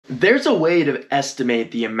There's a way to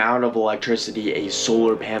estimate the amount of electricity a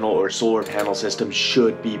solar panel or solar panel system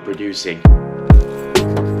should be producing.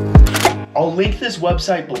 I'll link this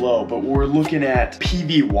website below, but we're looking at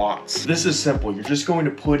PVwatts. This is simple. You're just going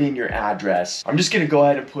to put in your address. I'm just going to go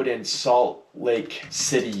ahead and put in Salt Lake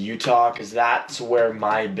City, Utah, because that's where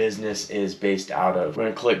my business is based out of. We're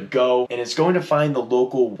going to click go, and it's going to find the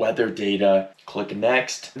local weather data. Click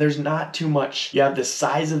next. There's not too much. You have the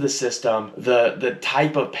size of the system, the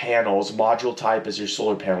type of panels, module type is your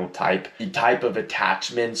solar panel type, the type of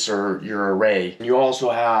attachments or your array. You also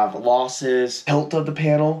have losses, tilt of the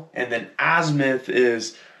panel, and then azimuth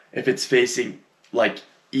is if it's facing like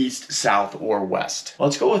east, south, or west.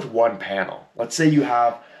 Let's go with one panel. Let's say you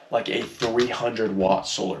have like a 300 watt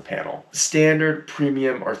solar panel. Standard,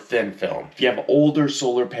 premium, or thin film. If you have older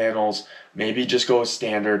solar panels, maybe just go with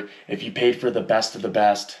standard. If you paid for the best of the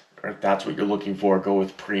best, or if that's what you're looking for, go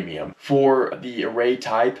with premium. For the array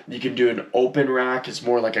type, you can do an open rack, it's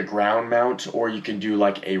more like a ground mount, or you can do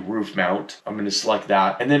like a roof mount. I'm gonna select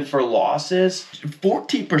that. And then for losses,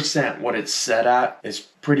 14% what it's set at is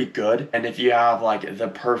pretty good. And if you have like the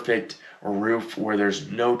perfect roof where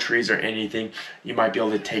there's no trees or anything, you might be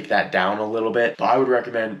able to take that down a little bit. But I would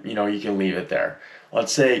recommend, you can leave it there.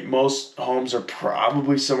 Let's say most homes are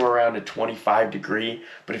probably somewhere around a 25 degree,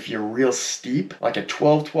 but if you're real steep, like a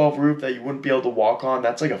 12-12 roof that you wouldn't be able to walk on,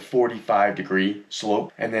 that's like a 45 degree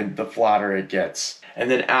slope, and then the flatter it gets.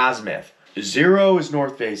 And then azimuth. 0 is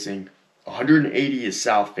north facing, 180 is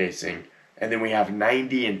south facing, and then we have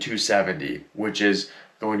 90 and 270, which is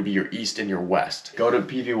going to be your east and your west. Go to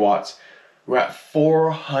PVwatts. We're at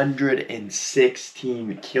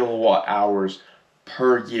 416 kilowatt hours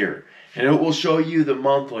per year. And it will show you the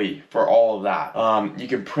monthly for all of that. You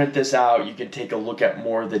can print this out. You can take a look at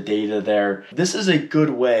more of the data there. This is a good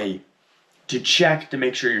way to check to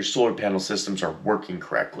make sure your solar panel systems are working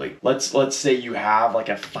correctly. Let's say you have like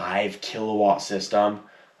a 5 kilowatt system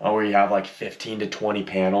where you have like 15 to 20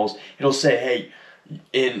 panels. It'll say, hey,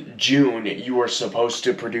 in June, you are supposed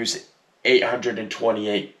to produce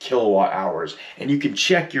 828 kilowatt hours, and you can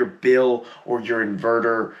check your bill or your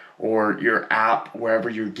inverter or your app, wherever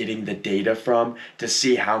you're getting the data from, to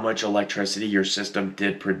see how much electricity your system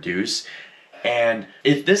did produce. And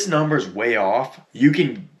if this number's way off, you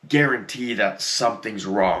can guarantee that something's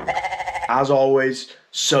wrong. As always,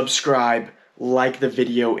 subscribe, like the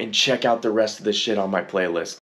video, and check out the rest of the shit on my playlist.